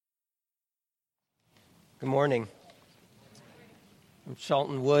Good morning. I'm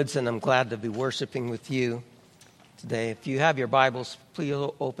Shelton Woods, and I'm glad to be worshiping with you today. If you have your Bibles, please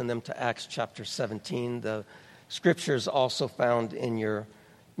open them to Acts chapter 17. The scripture is also found in your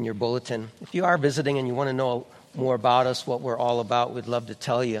bulletin. If you are visiting and you want to know more about us, what we're all about, we'd love to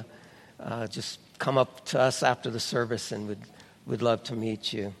tell you. Just come up to us after the service, and we'd love to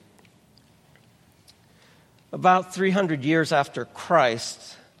meet you. About 300 years after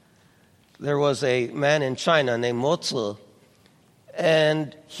Christ, there was a man in China named Mo Zi,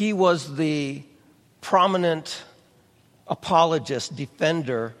 and he was the prominent apologist,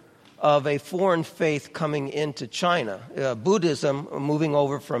 defender of a foreign faith coming into China. Buddhism, moving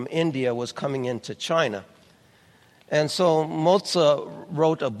over from India, was coming into China. And so Mo Zi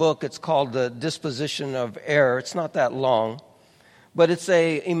wrote a book. It's called The Disposition of Error. It's not that long, but it's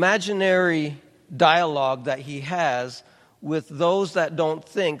an imaginary dialogue that he has with those that don't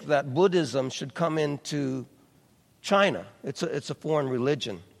think that Buddhism should come into China. It's a foreign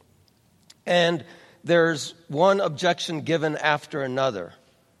religion. And there's one objection given after another.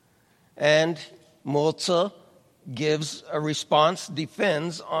 And Mo Zi gives a response,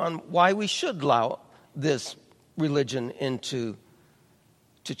 defends on why we should allow this religion into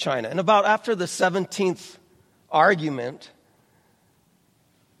China. And about after the 17th argument,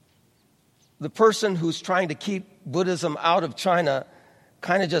 the person who's trying to keep Buddhism out of China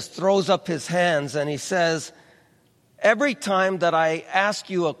kind of just throws up his hands and he says, every time that I ask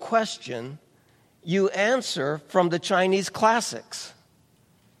you a question, you answer from the Chinese classics,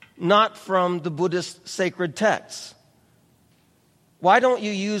 not from the Buddhist sacred texts. Why don't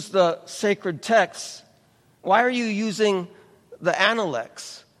you use the sacred texts? Why are you using the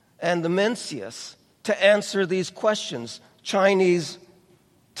Analects and the Mencius to answer these questions, Chinese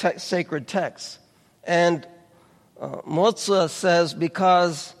sacred texts? And Mo Zi says,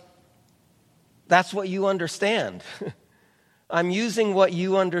 because that's what you understand. I'm using what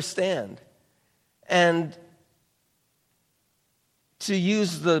you understand. And to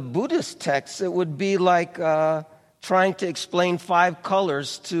use the Buddhist text, it would be like trying to explain 5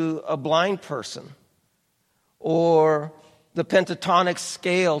 colors to a blind person, or the pentatonic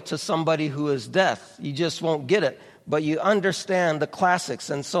scale to somebody who is deaf. You just won't get it, but you understand the classics.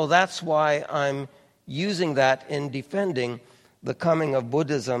 And so that's why I'm using that in defending the coming of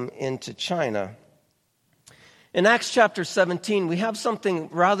Buddhism into China. In Acts chapter 17, we have something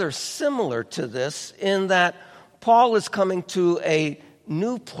rather similar to this in that Paul is coming to a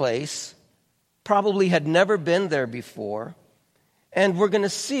new place, probably had never been there before, and we're going to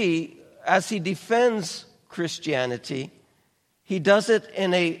see as he defends Christianity, he does it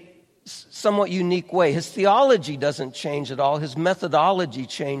in a somewhat unique way. His theology doesn't change at all. His methodology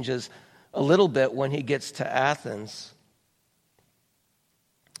changes a little bit when he gets to Athens.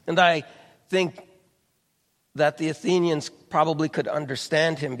 And I think that the Athenians probably could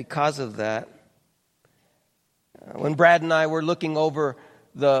understand him because of that. When Brad and I were looking over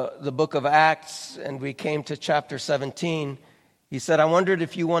the book of Acts and we came to chapter 17, he said, I wondered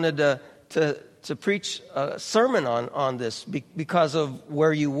if you wanted to preach a sermon on this because of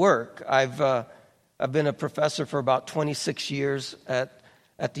where you work. I've been a professor for about 26 years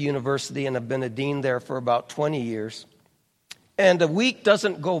at the university, and I've been a dean there for about 20 years. And a week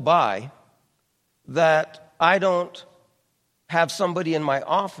doesn't go by that I don't have somebody in my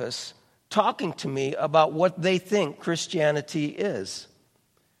office talking to me about what they think Christianity is.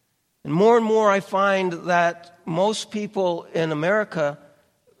 And more I find that most people in America,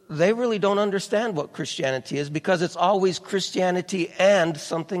 they really don't understand what Christianity is because it's always Christianity and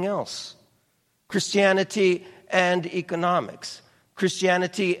something else. Christianity and economics.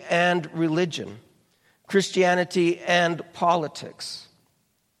 Christianity and religion. Christianity and politics.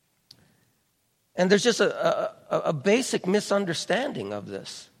 And there's just a basic misunderstanding of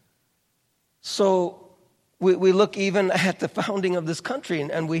this. So we look even at the founding of this country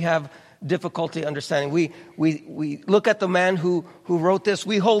and we have difficulty understanding. We look at the man who wrote this.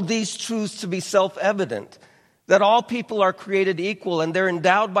 We hold these truths to be self-evident, that all people are created equal and they're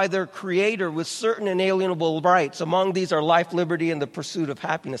endowed by their Creator with certain inalienable rights. Among these are life, liberty, and the pursuit of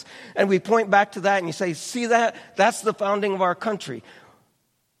happiness. And we point back to that and you say, see that? That's the founding of our country.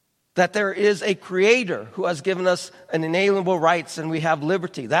 That there is a Creator who has given us an inalienable rights and we have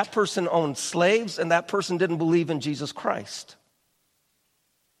liberty. That person owned slaves and that person didn't believe in Jesus Christ.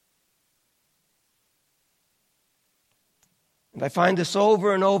 And I find this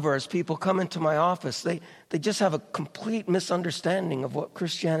over and over as people come into my office. They just have a complete misunderstanding of what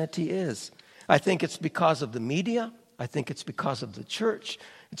Christianity is. I think it's because of the media. I think it's because of the church.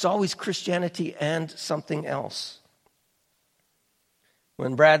 It's always Christianity and something else.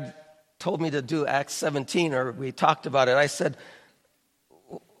 When Brad told me to do Acts 17, or we talked about it, I said,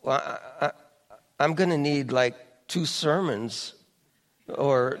 well, I'm going to need like 2 sermons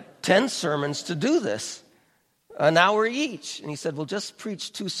or 10 sermons to do this, an hour each. And he said, well, just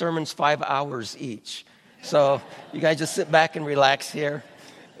preach 2 sermons, 5 hours each. So you guys just sit back and relax here.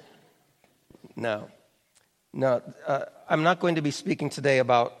 No, I'm not going to be speaking today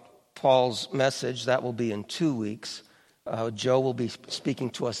about Paul's message. That will be in 2 weeks. Joe will be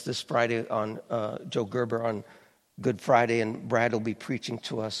speaking to us this Friday on Joe Gerber on Good Friday, and Brad will be preaching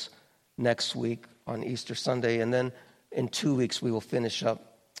to us next week on Easter Sunday. And then in 2 weeks, we will finish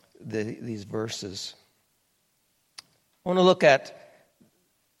up these verses. I want to look at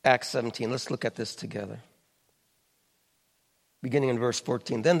Acts 17. Let's look at this together. Beginning in verse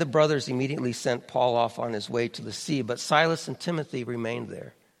 14. Then the brothers immediately sent Paul off on his way to the sea, but Silas and Timothy remained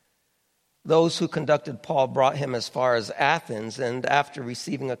there. Those who conducted Paul brought him as far as Athens, and after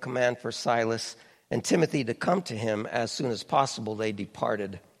receiving a command for Silas and Timothy to come to him as soon as possible, they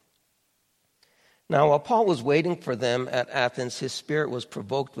departed. Now, while Paul was waiting for them at Athens, his spirit was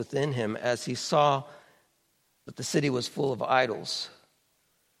provoked within him as he saw that the city was full of idols.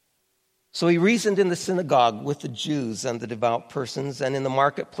 So he reasoned in the synagogue with the Jews and the devout persons, and in the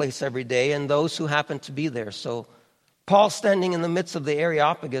marketplace every day, and those who happened to be there. So Paul, standing in the midst of the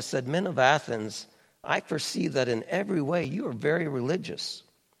Areopagus, said, Men of Athens, I perceive that in every way you are very religious.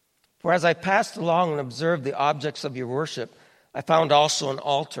 For as I passed along and observed the objects of your worship, I found also an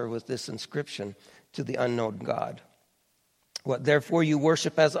altar with this inscription, to the unknown God. What therefore you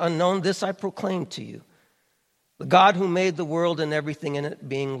worship as unknown, this I proclaim to you. The God who made the world and everything in it,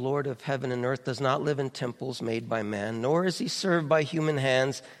 being Lord of heaven and earth, does not live in temples made by man, nor is he served by human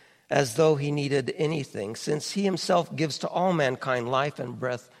hands as though he needed anything, since he himself gives to all mankind life and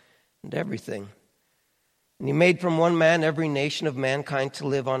breath and everything. And he made from one man every nation of mankind to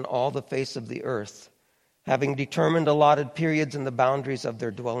live on all the face of the earth, having determined allotted periods and the boundaries of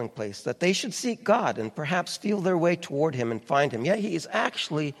their dwelling place, that they should seek God and perhaps feel their way toward him and find him. Yet he is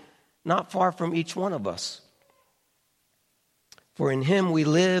actually not far from each one of us. For in him we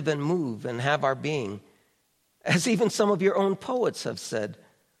live and move and have our being, as even some of your own poets have said,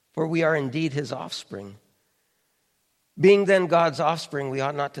 for we are indeed his offspring. Being then God's offspring, we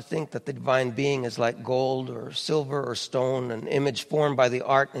ought not to think that the divine being is like gold or silver or stone, an image formed by the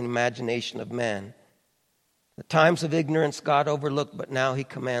art and imagination of man. The times of ignorance God overlooked, but now he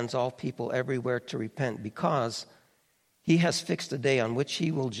commands all people everywhere to repent, because he has fixed a day on which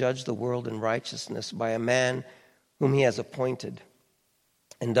he will judge the world in righteousness by a man whom he has appointed.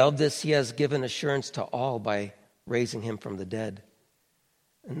 And of this he has given assurance to all by raising him from the dead.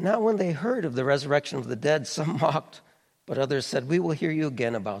 And now when they heard of the resurrection of the dead, some mocked, but others said, We will hear you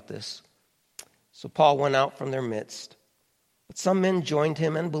again about this. So Paul went out from their midst. But some men joined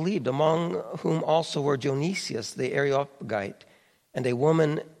him and believed, among whom also were Dionysius the Areopagite, and a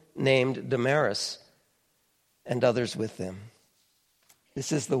woman named Damaris, and others with them.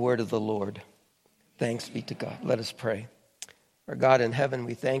 This is the word of the Lord. Thanks be to God. Let us pray. Our God in heaven,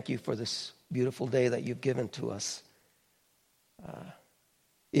 we thank you for this beautiful day that you've given to us.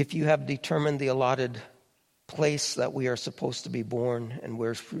 If you have determined the allotted place that we are supposed to be born and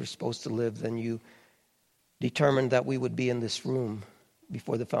where we're supposed to live, then you determined that we would be in this room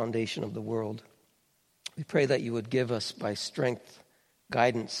before the foundation of the world. We pray that you would give us by strength,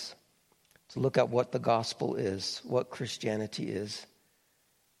 guidance, to look at what the gospel is, what Christianity is,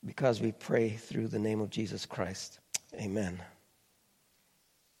 because we pray through the name of Jesus Christ. Amen.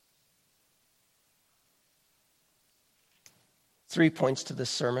 Three points to this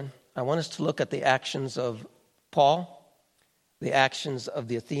sermon. I want us to look at the actions of Paul, the actions of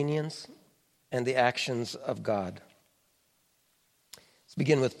the Athenians, and the actions of God. Let's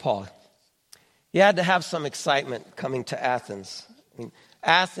begin with Paul. He had to have some excitement coming to Athens.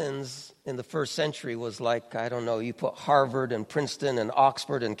 Athens in the first century was like, you put Harvard and Princeton and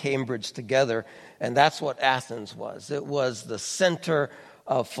Oxford and Cambridge together, and that's what Athens was. It was the center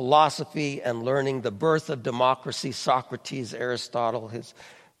of philosophy and learning, the birth of democracy, Socrates, Aristotle,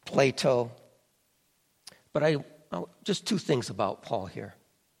 Plato. But just 2 things about Paul here.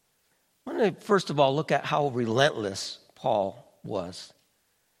 I want to first of all look at how relentless Paul was.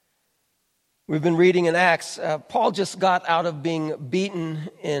 We've been reading in Acts, Paul just got out of being beaten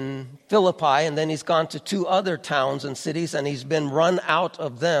in Philippi, and then he's gone to 2 other towns and cities, and he's been run out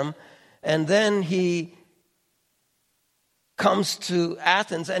of them. And then he comes to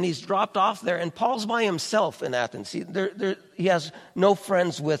Athens, and he's dropped off there, and Paul's by himself in Athens. He has no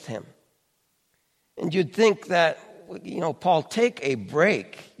friends with him. And you'd think that, Paul, take a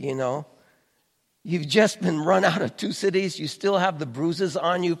break, You've just been run out of 2 cities. You still have the bruises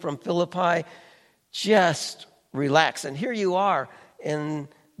on you from Philippi. Just relax. And here you are in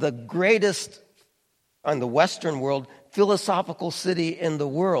the greatest, on the Western world, philosophical city in the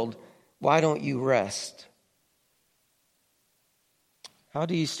world. Why don't you rest? How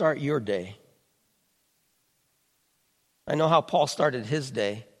do you start your day? I know how Paul started his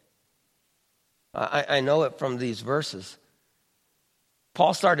day. I know it from these verses.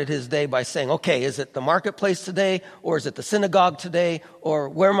 Paul started his day by saying, okay, is it the marketplace today, or is it the synagogue today, or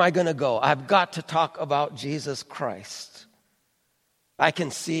where am I going to go? I've got to talk about Jesus Christ. I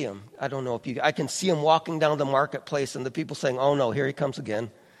can see him. I don't know if I can see him walking down the marketplace and the people saying, oh no, here he comes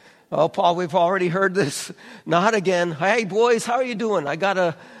again. Oh, Paul, we've already heard this. Not again. Hey, boys, how are you doing? I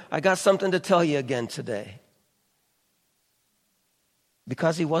got something to tell you again today.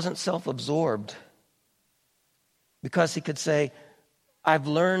 Because he wasn't self-absorbed. Because he could say, I've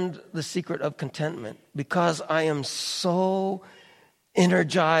learned the secret of contentment. Because I am so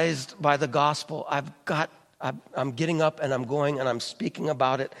energized by the gospel, I'm getting up and I'm going and I'm speaking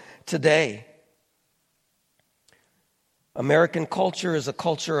about it today. American culture is a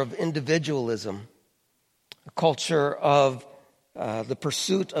culture of individualism, a culture of the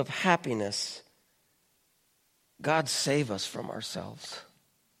pursuit of happiness. God save us from ourselves.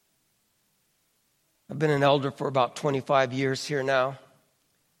 I've been an elder for about 25 years here now.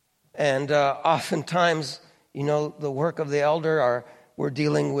 And oftentimes, the work of the elder, we're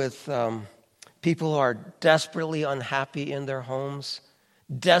dealing with people who are desperately unhappy in their homes,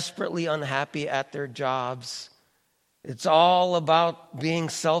 desperately unhappy at their jobs. It's all about being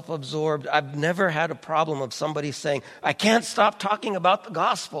self-absorbed. I've never had a problem of somebody saying, I can't stop talking about the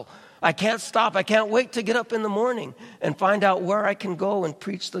gospel. I can't stop. I can't wait to get up in the morning and find out where I can go and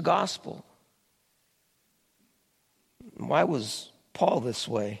preach the gospel. Why was Paul this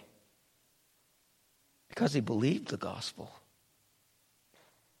way? Because he believed the gospel.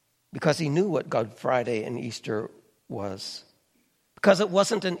 Because he knew what Good Friday and Easter was. Because it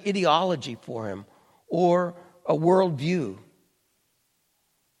wasn't an ideology for him or a worldview.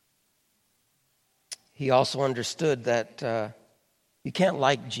 He also understood that you can't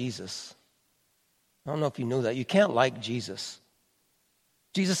like Jesus. I don't know if you knew that. You can't like Jesus.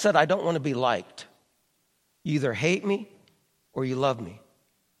 Jesus said, I don't want to be liked. You either hate me or you love me.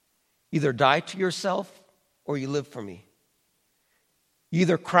 Either die to yourself or you live for me. You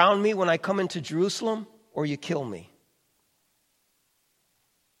either crown me when I come into Jerusalem or you kill me.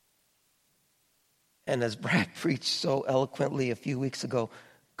 And as Brad preached so eloquently a few weeks ago,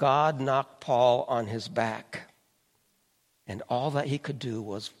 God knocked Paul on his back. And all that he could do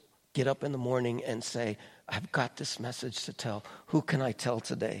was get up in the morning and say, I've got this message to tell. Who can I tell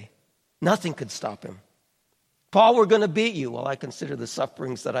today? Nothing could stop him. Paul, we're going to beat you. Well, I consider the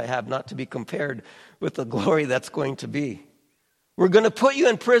sufferings that I have not to be compared with the glory that's going to be. We're going to put you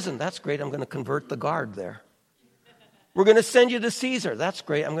in prison. That's great. I'm going to convert the guard there. We're going to send you to Caesar. That's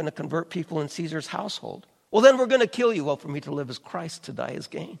great. I'm going to convert people in Caesar's household. Well, then we're going to kill you. Well, for me to live as Christ, to die as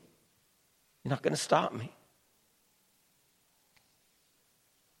gain. You're not going to stop me.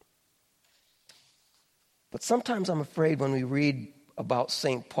 But sometimes I'm afraid when we read about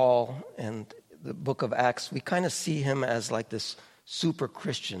St. Paul and the book of Acts, we kind of see him as like this super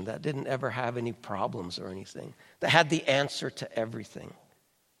Christian that didn't ever have any problems or anything, that had the answer to everything.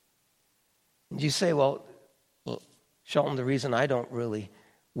 And you say, well, Shelton, the reason I don't really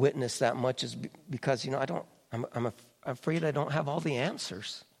witness that much is because, I'm afraid I don't have all the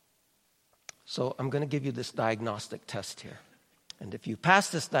answers. So I'm going to give you this diagnostic test here. And if you pass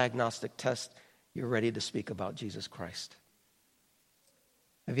this diagnostic test, you're ready to speak about Jesus Christ.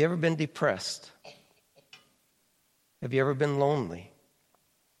 Have you ever been depressed? Have you ever been lonely?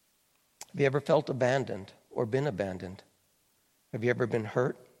 Have you ever felt abandoned or been abandoned? Have you ever been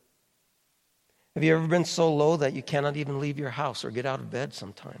hurt? Have you ever been so low that you cannot even leave your house or get out of bed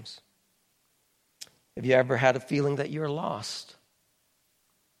sometimes? Have you ever had a feeling that you're lost?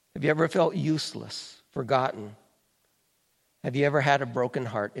 Have you ever felt useless, forgotten? Have you ever had a broken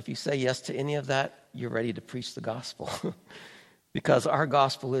heart? If you say yes to any of that, you're ready to preach the gospel. Because our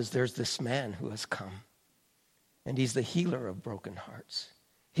gospel is there's this man who has come. And he's the healer of broken hearts.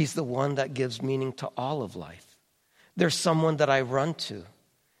 He's the one that gives meaning to all of life. There's someone that I run to.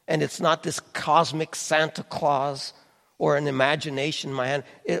 And it's not this cosmic Santa Claus or an imagination in my hand.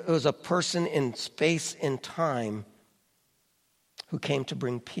 It was a person in space and time who came to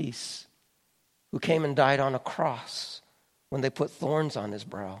bring peace, who came and died on a cross when they put thorns on his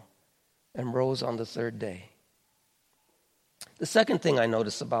brow and rose on the third day. The second thing I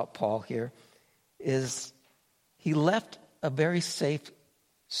notice about Paul here is he left a very safe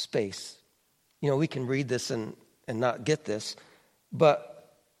space. We can read this and not get this,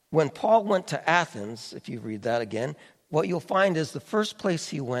 but when Paul went to Athens, if you read that again, what you'll find is the first place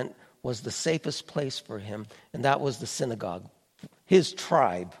he went was the safest place for him, and that was the synagogue, his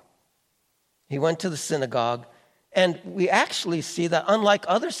tribe. He went to the synagogue, and we actually see that unlike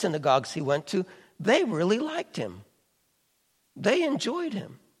other synagogues he went to, they really liked him. They enjoyed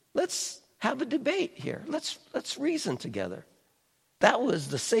him. Let's have a debate here. Let's reason together. That was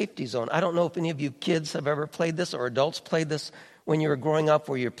the safety zone. I don't know if any of you kids have ever played this or adults played this when you were growing up,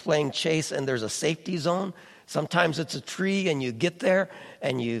 where you're playing chase and there's a safety zone. Sometimes it's a tree and you get there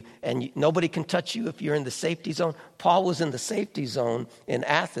and nobody can touch you if you're in the safety zone. Paul was in the safety zone in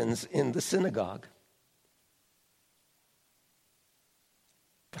Athens in the synagogue.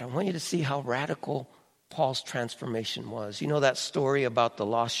 But I want you to see how radical Paul's transformation was. You know that story about the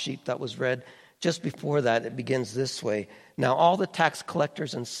lost sheep that was read? Just before that, it begins this way. Now all the tax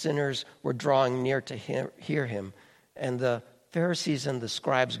collectors and sinners were drawing near to hear him, and the Pharisees and the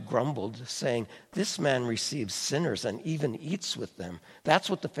scribes grumbled, saying, "This man receives sinners and even eats with them." That's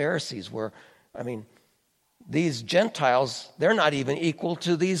what the Pharisees were. I mean, these Gentiles, they're not even equal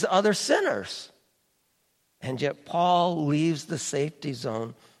to these other sinners. And yet Paul leaves the safety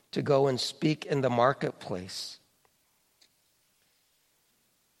zone to go and speak in the marketplace.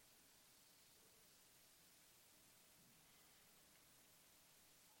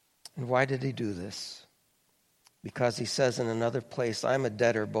 And why did he do this? Because he says in another place, "I'm a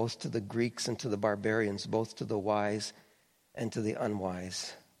debtor both to the Greeks and to the barbarians, both to the wise and to the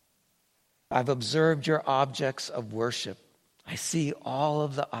unwise. I've observed your objects of worship. I see all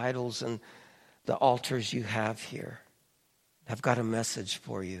of the idols and the altars you have here. I've got a message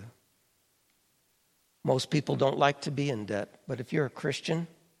for you." Most people don't like to be in debt, but if you're a Christian,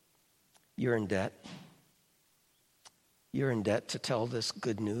 you're in debt. You're in debt to tell this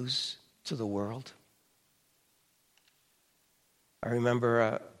good news to the world. I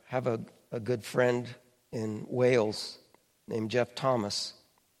remember have a good friend in Wales named Jeff Thomas,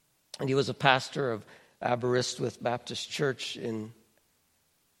 and he was a pastor of Aberystwyth Baptist Church in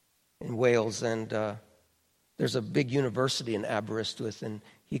Wales, and there's a big university in Aberystwyth, and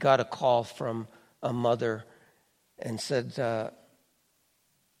he got a call from a mother and said,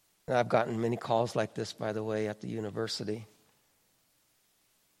 and I've gotten many calls like this, by the way, at the university.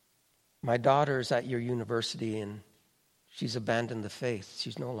 "My daughter's at your university and she's abandoned the faith.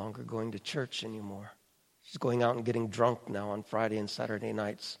 She's no longer going to church anymore. She's going out and getting drunk now on Friday and Saturday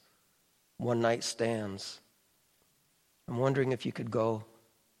nights. One-night stands. I'm wondering if you could go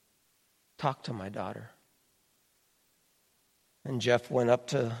talk to my daughter." And Jeff went up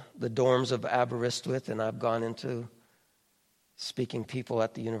to the dorms of Aberystwyth, and I've gone into speaking people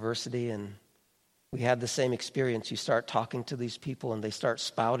at the university, and we had the same experience. You start talking to these people, and they start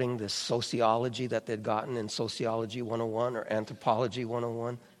spouting this sociology that they'd gotten in Sociology 101 or Anthropology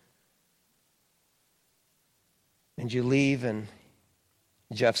 101. And you leave, and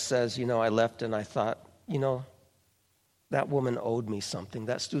Jeff says, "I left and I thought, that woman owed me something.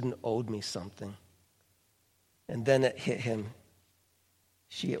 That student owed me something." And then it hit him.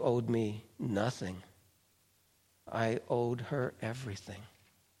 She owed me nothing. I owed her everything.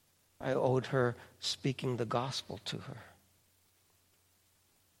 I owed her speaking the gospel to her.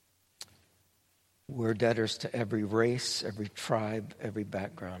 We're debtors to every race, every tribe, every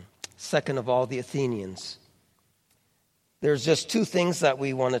background. Second of all, the Athenians. There's just two things that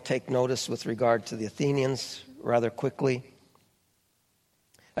we want to take notice with regard to the Athenians rather quickly.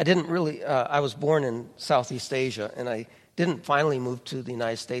 I was born in Southeast Asia, and I didn't finally move to the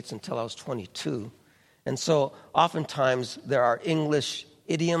United States until I was 22. And so oftentimes there are English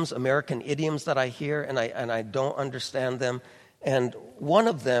idioms, American idioms that I hear, and I don't understand them. And one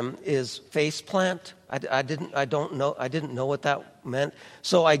of them is faceplant. I didn't know what that meant.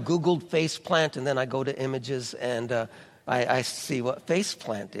 So I Googled faceplant, and then I go to images, and I see what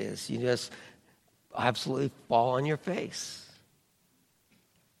faceplant is. You just absolutely fall on your face.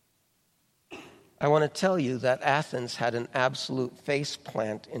 I want to tell you that Athens had an absolute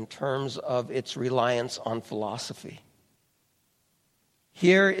faceplant in terms of its reliance on philosophy.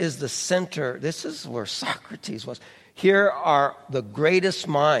 Here is the center. This is where Socrates was. Here are the greatest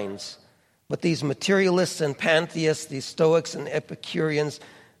minds. But these materialists and pantheists, these Stoics and Epicureans,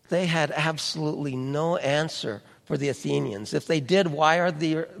 they had absolutely no answer for the Athenians. If they did, why are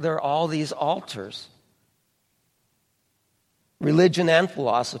there all these altars? Religion and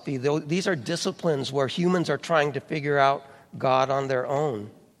philosophy, these are disciplines where humans are trying to figure out God on their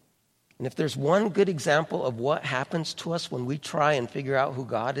own. And if there's one good example of what happens to us when we try and figure out who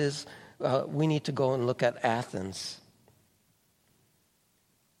God is, we need to go and look at Athens.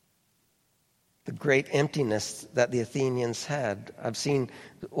 the great emptiness that the Athenians had.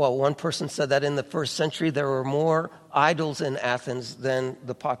 One person said that in the first century there were more idols in Athens than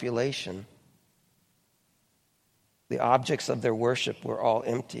the population. The objects of their worship were all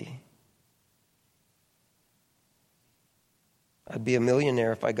empty. I'd be a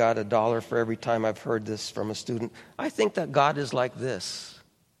millionaire if I got $1 for every time I've heard this from a student. I think that God is like this.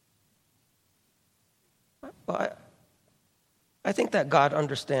 I think that God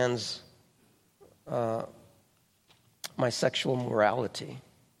understands my sexual morality.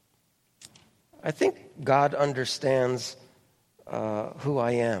 I think God understands who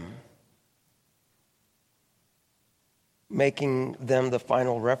I am, making them the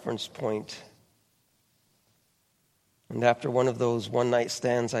final reference point. And after one of those one-night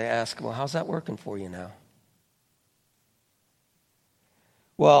stands, I ask, well, how's that working for you now?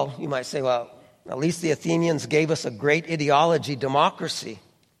 Well, you might say, well, at least the Athenians gave us a great ideology, democracy.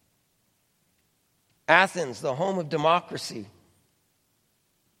 Athens, the home of democracy.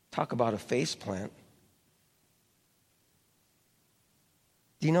 Talk about a faceplant.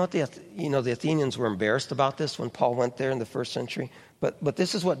 Do you know what the Athenians were embarrassed about this when Paul went there in the first century? But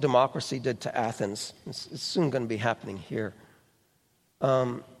this is what democracy did to Athens. It's soon going to be happening here.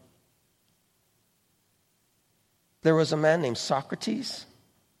 There was a man named Socrates.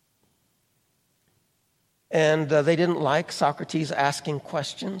 And they didn't like Socrates asking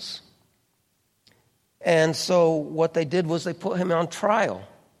questions. And so what they did was they put him on trial.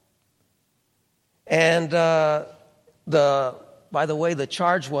 And by the way, the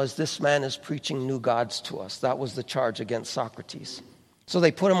charge was, this man is preaching new gods to us. That was the charge against Socrates. So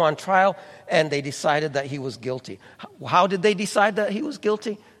they put him on trial, and they decided that he was guilty. How did they decide that he was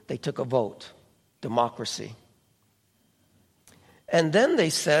guilty? They took a vote. Democracy. And then they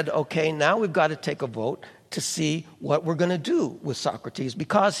said, okay, now we've got to take a vote to see what we're going to do with Socrates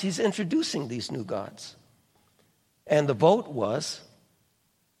because he's introducing these new gods. And the vote was,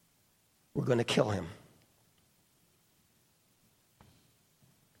 we're going to kill him.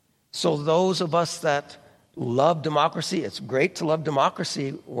 So those of us that love democracy, it's great to love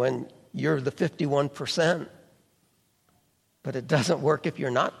democracy when you're the 51%, but it doesn't work if you're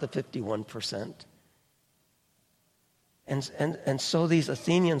not the 51%. And so these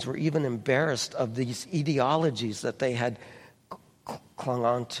Athenians were even embarrassed of these ideologies that they had clung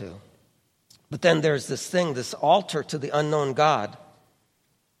on to. But then there's this altar to the unknown God.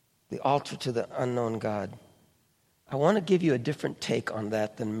 The altar to the unknown God. I want to give you a different take on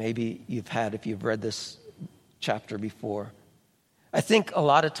that than maybe you've had if you've read this chapter before. I think a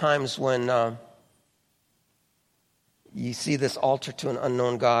lot of times when you see this altar to an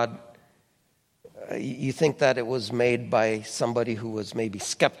unknown God, you think that it was made by somebody who was maybe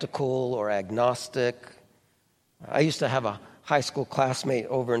skeptical or agnostic. I used to have a high school classmate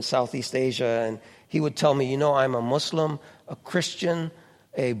over in Southeast Asia, and he would tell me, I'm a Muslim, a Christian,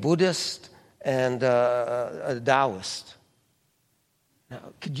 a Buddhist, and a Taoist.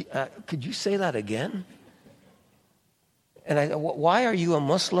 Now, could you say that again? And why are you a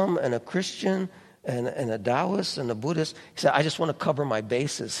Muslim and a Christian and a Taoist and a Buddhist? He said, I just want to cover my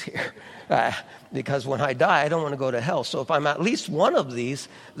bases here. Because when I die, I don't want to go to hell. So if I'm at least one of these,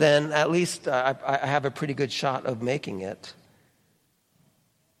 then at least I have a pretty good shot of making it.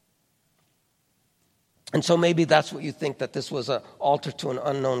 And so maybe that's what you think, that this was an altar to an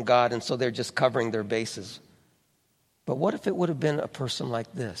unknown God, and so they're just covering their bases. But what if it would have been a person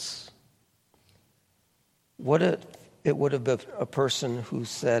like this? What if it would have been a person who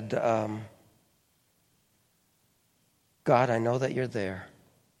said, God, I know that you're there.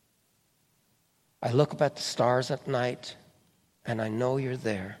 I look up at the stars at night, and I know you're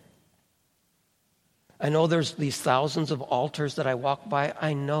there. I know there's these thousands of altars that I walk by.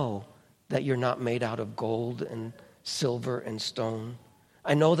 I know that you're not made out of gold and silver and stone.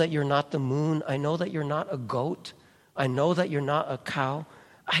 I know that you're not the moon. I know that you're not a goat. I know that you're not a cow.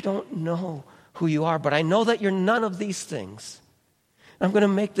 I don't know who you are, but I know that you're none of these things. I'm going to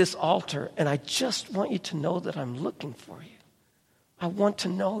make this altar, and I just want you to know that I'm looking for you. I want to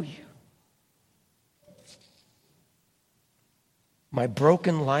know you. My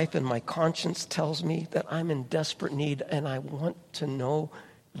broken life and my conscience tells me that I'm in desperate need, and I want to know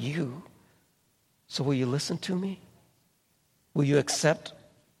you. So will you listen to me? Will you accept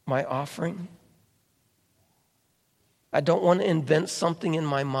my offering? I don't want to invent something in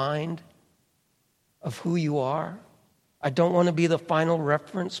my mind of who you are. I don't want to be the final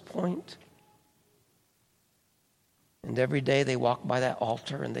reference point. And every day they walked by that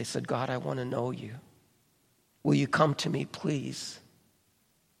altar and they said, God, I want to know you. Will you come to me, please?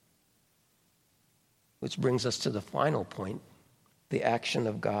 Which brings us to the final point, the action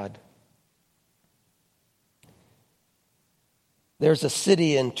of God. There's a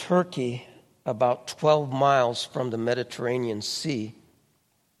city in Turkey about 12 miles from the Mediterranean Sea.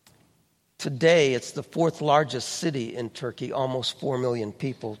 Today, it's the fourth largest city in Turkey, almost 4 million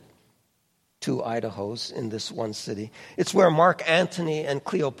people, 2 Idahos in this one city. It's where Mark Antony and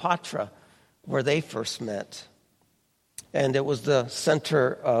Cleopatra, where they first met. And it was the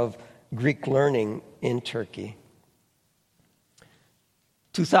center of Greek learning in Turkey.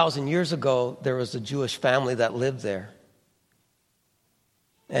 2,000 years ago, there was a Jewish family that lived there.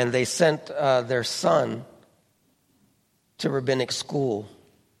 And they sent their son to rabbinic school.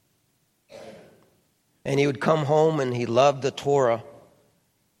 And he would come home and he loved the Torah.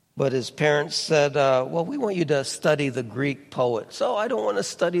 But his parents said, well, we want you to study the Greek poets. Oh, I don't want to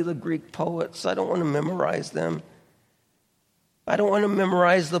study the Greek poets. I don't want to memorize them. I don't want to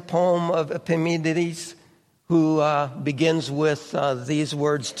memorize the poem of Epimenides, who begins with these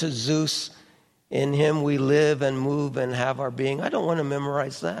words to Zeus, in him we live and move and have our being. I don't want to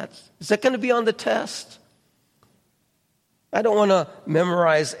memorize that. Is that going to be on the test? I don't want to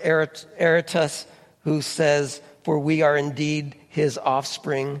memorize Aratus, who says, for we are indeed his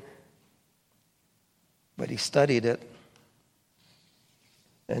offspring. But he studied it.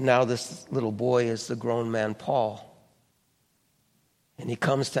 And now this little boy is the grown man, Paul. And he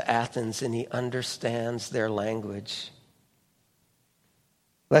comes to Athens and he understands their language.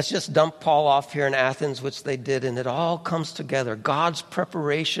 Let's just dump Paul off here in Athens, which they did, and it all comes together. God's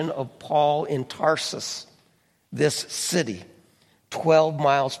preparation of Paul in Tarsus, this city, 12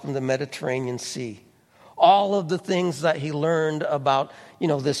 miles from the Mediterranean Sea. All of the things that he learned about,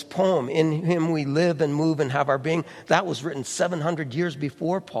 this poem, in him we live and move and have our being, that was written 700 years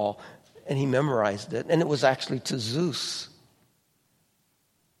before Paul, and he memorized it. And it was actually to Zeus.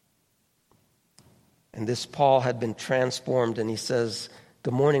 And this Paul had been transformed, and he says,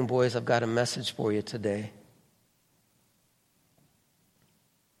 good morning, boys, I've got a message for you today.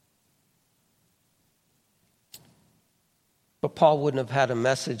 But Paul wouldn't have had a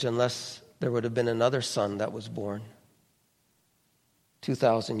message unless there would have been another son that was born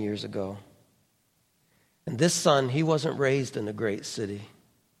 2,000 years ago. And this son, he wasn't raised in a great city.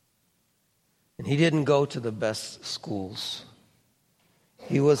 And he didn't go to the best schools.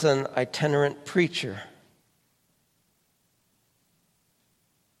 He was an itinerant preacher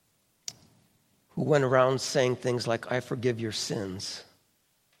who went around saying things like, I forgive your sins.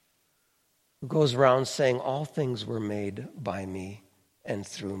 Who goes around saying, all things were made by me and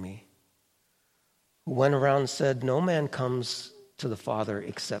through me. Who went around and said, no man comes to the Father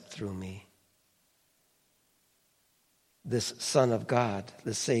except through me. This Son of God,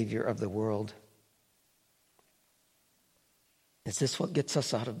 the Savior of the world. Is this what gets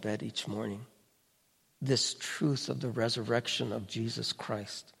us out of bed each morning? This truth of the resurrection of Jesus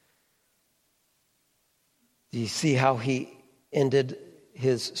Christ. Do you see how he ended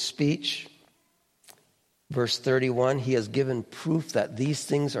his speech? Verse 31, he has given proof that these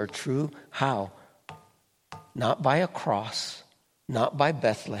things are true. How? Not by a cross, not by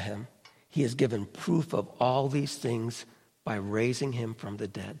Bethlehem. He has given proof of all these things by raising him from the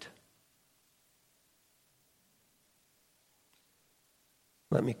dead.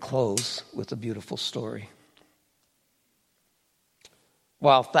 Let me close with a beautiful story.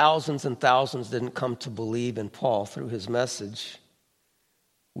 While thousands and thousands didn't come to believe in Paul through his message,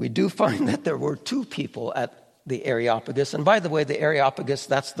 we do find that there were 2 people at the Areopagus. And by the way, the Areopagus,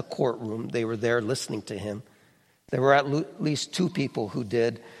 that's the courtroom. They were there listening to him. There were at least 2 people who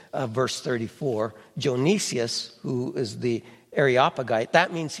did. Verse 34, Dionysius, who is the Areopagite,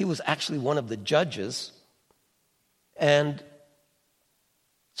 that means he was actually one of the judges. And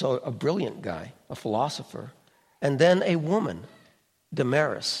so a brilliant guy, a philosopher. And then a woman,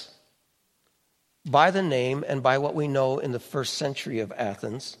 Damaris. By the name and by what we know in the first century of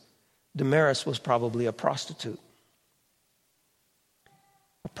Athens, Damaris was probably a prostitute.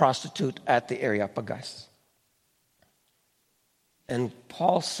 A prostitute at the Areopagus. And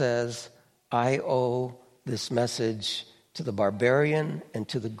Paul says, I owe this message to the barbarian and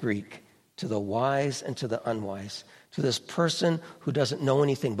to the Greek, to the wise and to the unwise, to this person who doesn't know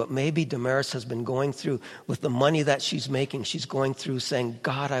anything. But maybe Damaris has been going through, with the money that she's making, she's going through saying,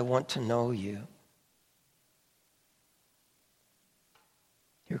 God, I want to know you.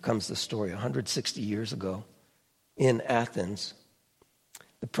 Here comes the story. 160 years ago in Athens,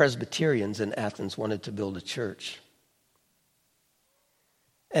 the Presbyterians in Athens wanted to build a church.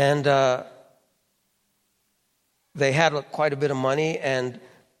 And they had quite a bit of money,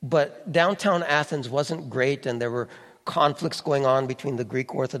 but downtown Athens wasn't great, and there were conflicts going on between the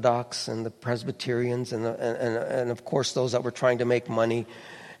Greek Orthodox and the Presbyterians and of course those that were trying to make money.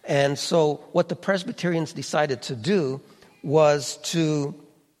 And so what the Presbyterians decided to do was to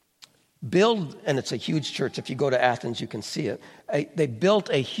build, and it's a huge church. If you go to Athens, you can see it. They built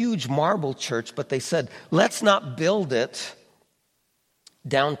a huge marble church, but they said, let's not build it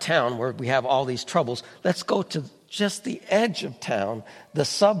downtown where we have all these troubles. Let's go to just the edge of town, the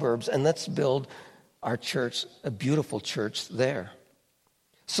suburbs, and let's build our church, a beautiful church there.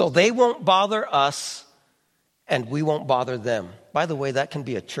 So they won't bother us, and we won't bother them. By the way, that can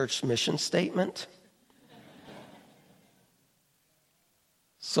be a church mission statement.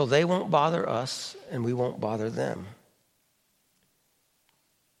 So they won't bother us, and we won't bother them.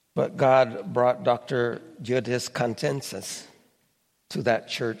 But God brought Dr. Diotis Kantensis to that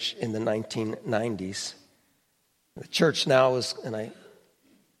church in the 1990s. The church now is, if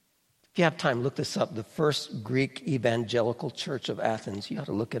you have time, look this up, the first Greek evangelical church of Athens. You ought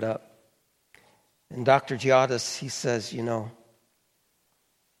to look it up. And Dr. Diotis, he says,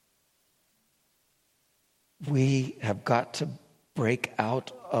 we have got to break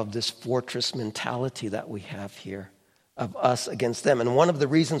out of this fortress mentality that we have here of us against them. And one of the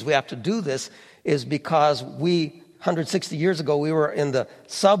reasons we have to do this is because 160 years ago, we were in the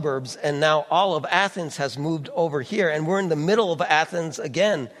suburbs, and now all of Athens has moved over here, and we're in the middle of Athens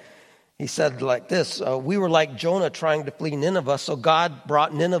again. He said like this, we were like Jonah trying to flee Nineveh, so God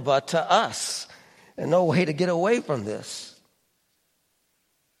brought Nineveh to us. And no way to get away from this.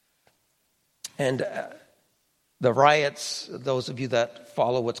 And the riots, those of you that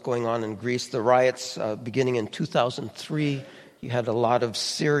follow what's going on in Greece, the riots beginning in 2003, you had a lot of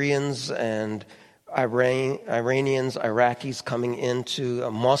Syrians and Iranians, Iraqis coming into,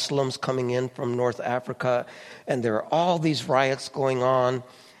 Muslims coming in from North Africa, and there are all these riots going on.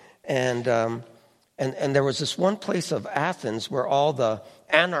 And there was this one place of Athens where all the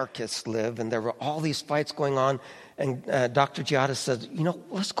anarchists live, and there were all these fights going on. And Dr. Diotis said,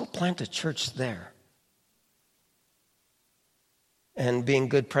 let's go plant a church there. And being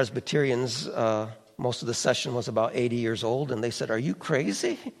good Presbyterians, most of the session was about 80 years old, and they said, are you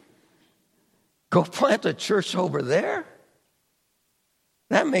crazy? Go plant a church over there?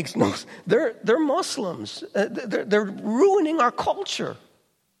 That makes no sense. They're Muslims. They're ruining our culture.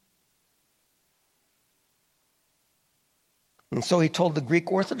 And so he told the Greek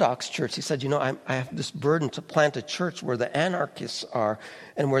Orthodox Church, he said, I have this burden to plant a church where the anarchists are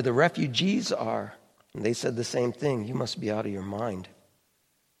and where the refugees are. And they said the same thing. You must be out of your mind.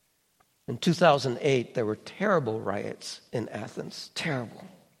 In 2008, there were terrible riots in Athens. Terrible.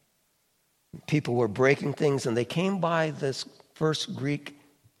 People were breaking things, and they came by this first Greek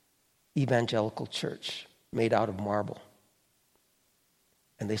evangelical church made out of marble.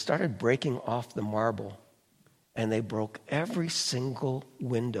 And they started breaking off the marble, and they broke every single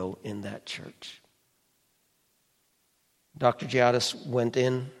window in that church. Dr. Diotis went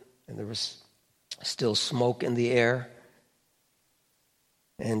in, and there was still smoke in the air,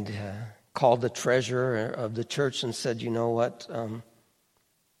 and called the treasurer of the church and said, you know what,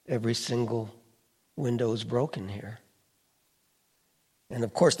 every single window is broken here. And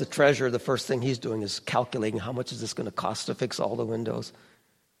of course the treasurer, the first thing he's doing is calculating how much is this going to cost to fix all the windows.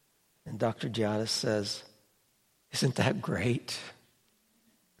 And Dr. Diotis says, isn't that great?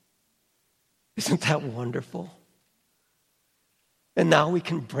 Isn't that wonderful? And now we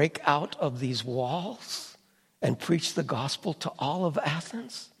can break out of these walls and preach the gospel to all of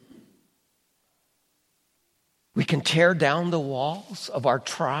Athens. We can tear down the walls of our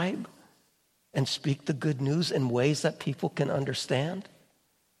tribe and speak the good news in ways that people can understand.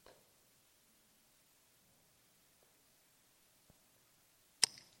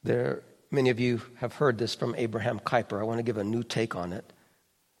 Many of you have heard this from Abraham Kuyper. I want to give a new take on it.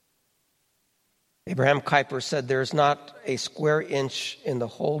 Abraham Kuyper said, there is not a square inch in the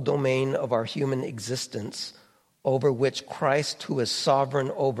whole domain of our human existence over which Christ, who is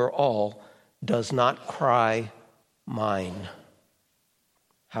sovereign over all, does not cry, mine.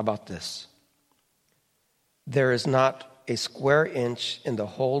 How about this? There is not a square inch in the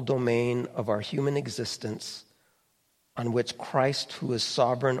whole domain of our human existence on which Christ, who is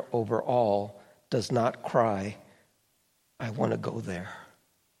sovereign over all, does not cry, I want to go there.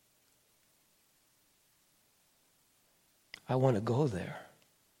 I want to go there.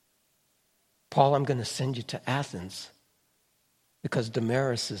 Paul, I'm going to send you to Athens because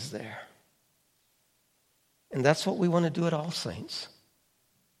Damaris is there. And that's what we want to do at All Saints.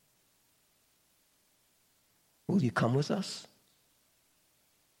 Will you come with us?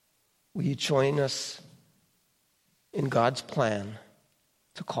 Will you join us in God's plan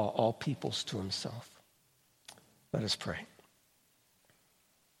to call all peoples to himself? Let us pray.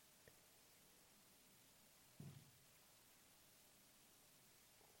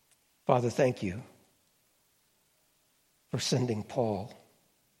 Father, thank you for sending Paul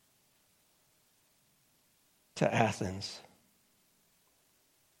to Athens.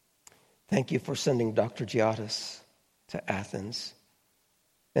 Thank you for sending Dr. Giottis to Athens.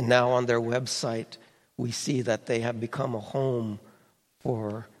 And now on their website, we see that they have become a home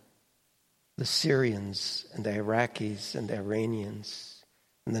for the Syrians and the Iraqis and the Iranians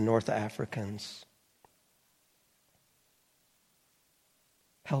and the North Africans.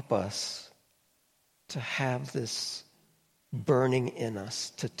 Help us to have this burning in us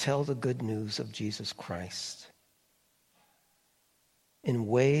to tell the good news of Jesus Christ in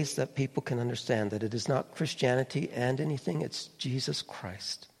ways that people can understand that it is not Christianity and anything, it's Jesus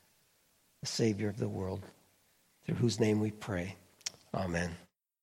Christ, the Savior of the world, through whose name we pray. Amen.